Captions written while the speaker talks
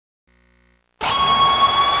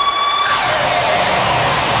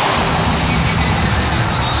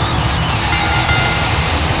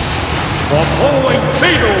The following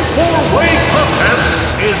fatal four-way contest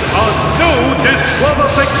is a no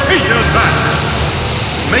disqualification match.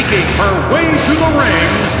 Making her way to the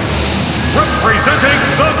ring, representing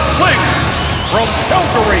the Clique, from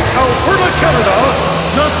Calgary, Alberta, Canada,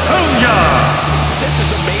 Natalya. This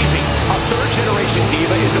is amazing. A third-generation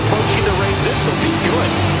diva is approaching the ring. This will be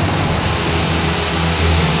good.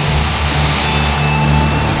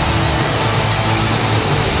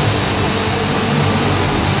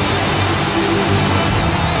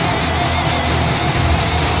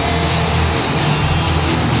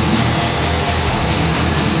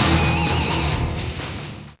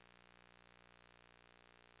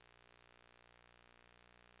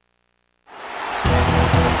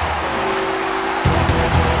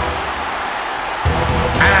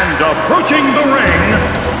 Approaching the ring,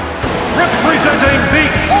 representing the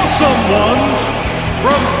Awesome Ones,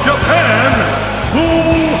 from Japan,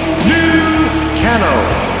 Nakano.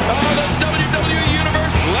 The WWE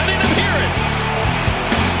Universe letting them hear it.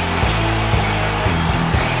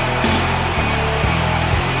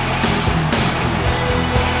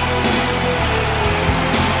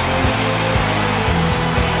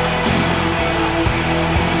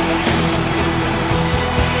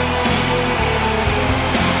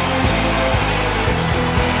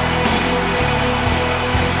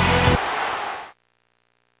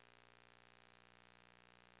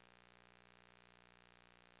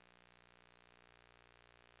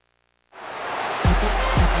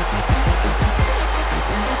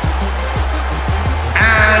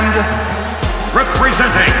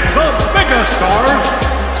 Representing the megastars,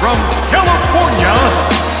 from California,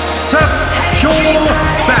 Sasha.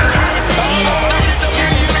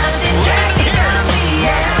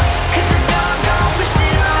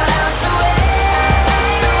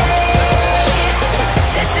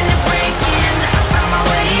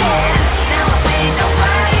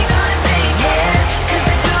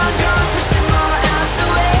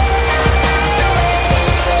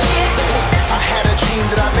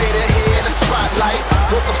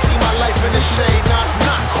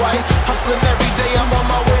 Hustling every day, I'm on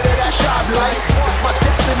my way to that shop light. It's my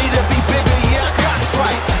destiny to be bigger, yeah, I got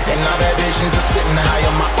fight. And now that visions are sitting high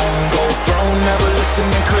on my own gold throne. Never listen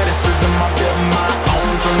to criticism, I build my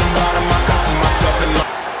own. From the bottom, I got myself in my...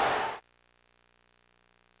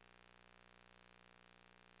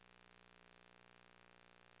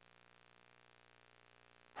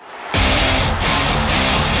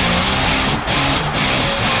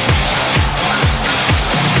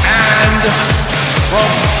 From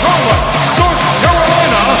Charlotte, North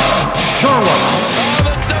Carolina, Charlotte.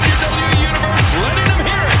 The WWE Universe letting them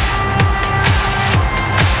hear it.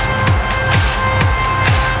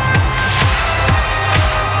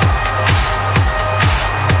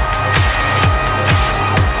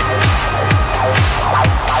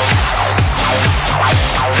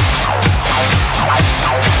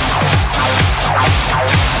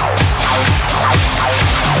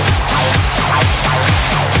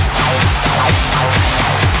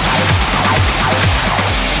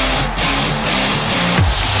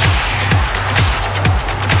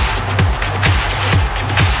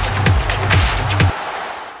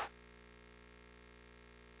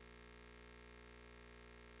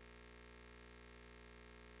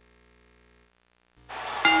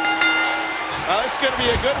 This is going to be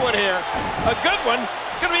a good one here. A good one?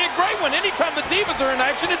 It's going to be a great one. Anytime the Divas are in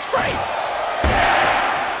action, it's great.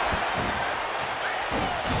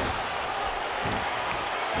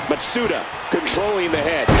 Matsuda controlling the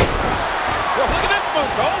head. Well, look at this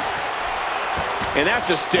move, Cole. And that's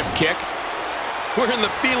a stiff kick. We're in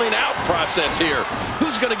the feeling out process here.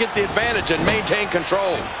 Who's going to get the advantage and maintain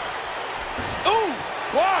control? Ooh,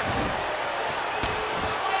 blocked.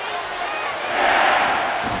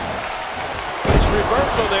 Nice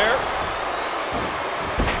reversal there.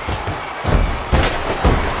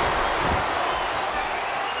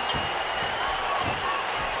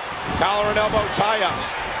 Collar and elbow tie-up.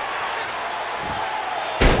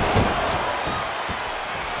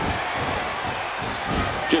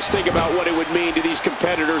 Just think about what it would mean to these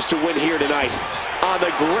competitors to win here tonight on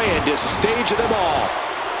the grandest stage of them all.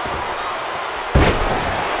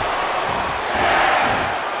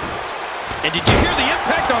 And did you hear the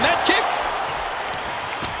impact on that kick?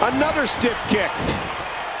 Another stiff kick.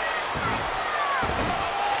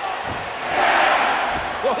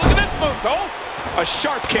 Well, look at this move, Cole. A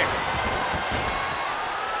sharp kick.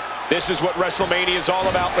 This is what WrestleMania is all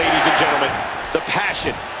about, ladies and gentlemen. The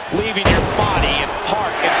passion, leaving your body and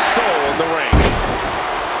heart and soul in the ring.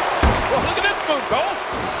 Well, look at this move, Cole.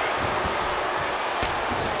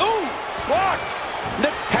 Ooh, blocked.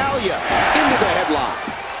 Natalya into the headlock.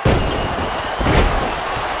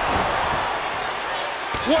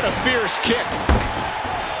 What a fierce kick.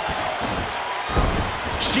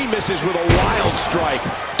 She misses with a wild strike.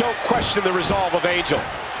 Don't question the resolve of Angel.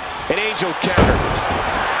 And Angel counter.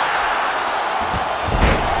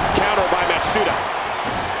 Counter by Matsuda.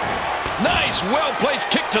 Nice, well-placed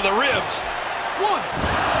kick to the ribs. One.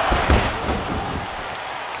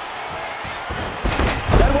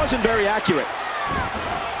 That wasn't very accurate.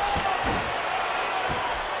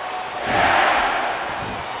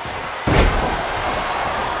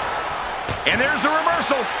 And there's the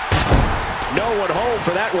reversal. No one home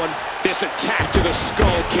for that one. This attack to the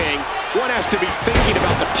Skull King. One has to be thinking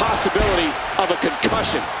about the possibility of a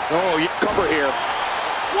concussion. Oh, you cover here.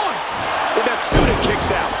 One. And Matsuda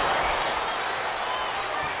kicks out.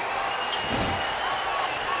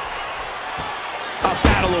 A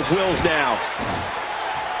battle of wills now.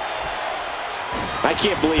 I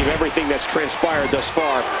can't believe everything that's transpired thus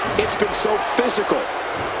far. It's been so physical.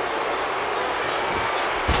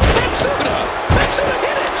 Matsuda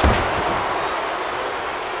hit it.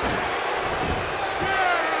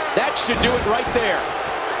 That should do it right there.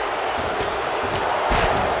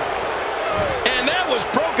 And that was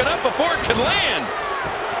broken up before it could land.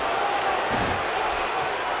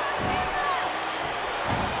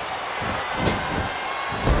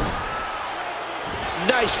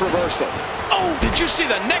 Nice reversal. Oh, did you see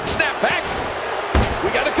the neck snap back? We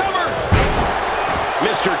got to cover.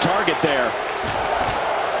 Mr. Target there.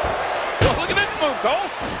 Oh, look at this move, Cole.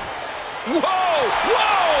 Whoa,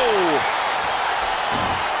 whoa.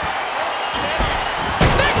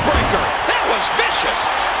 Neck breaker. That was vicious.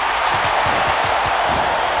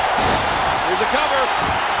 Here's a cover.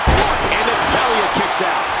 And Natalya kicks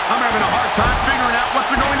out. I'm having a hard time figuring out what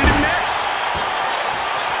they're going to do next.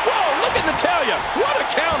 Whoa, look at Natalya. What a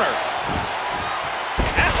counter.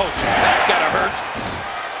 Ouch, that's gotta hurt.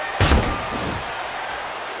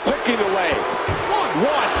 Hooking away.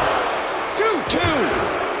 One. Two.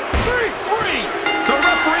 Three. The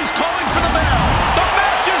referee's calling for the bell. The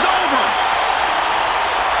match is over.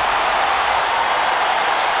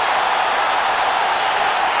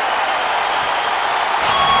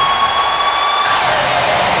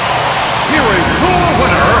 Here is your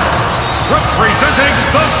winner, representing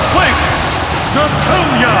the Blink,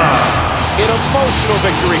 Natalya. An emotional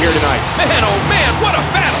victory here tonight. Man, oh man, what a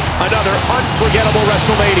battle. Another unforgettable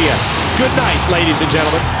WrestleMania. Good night, ladies and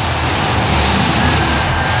gentlemen.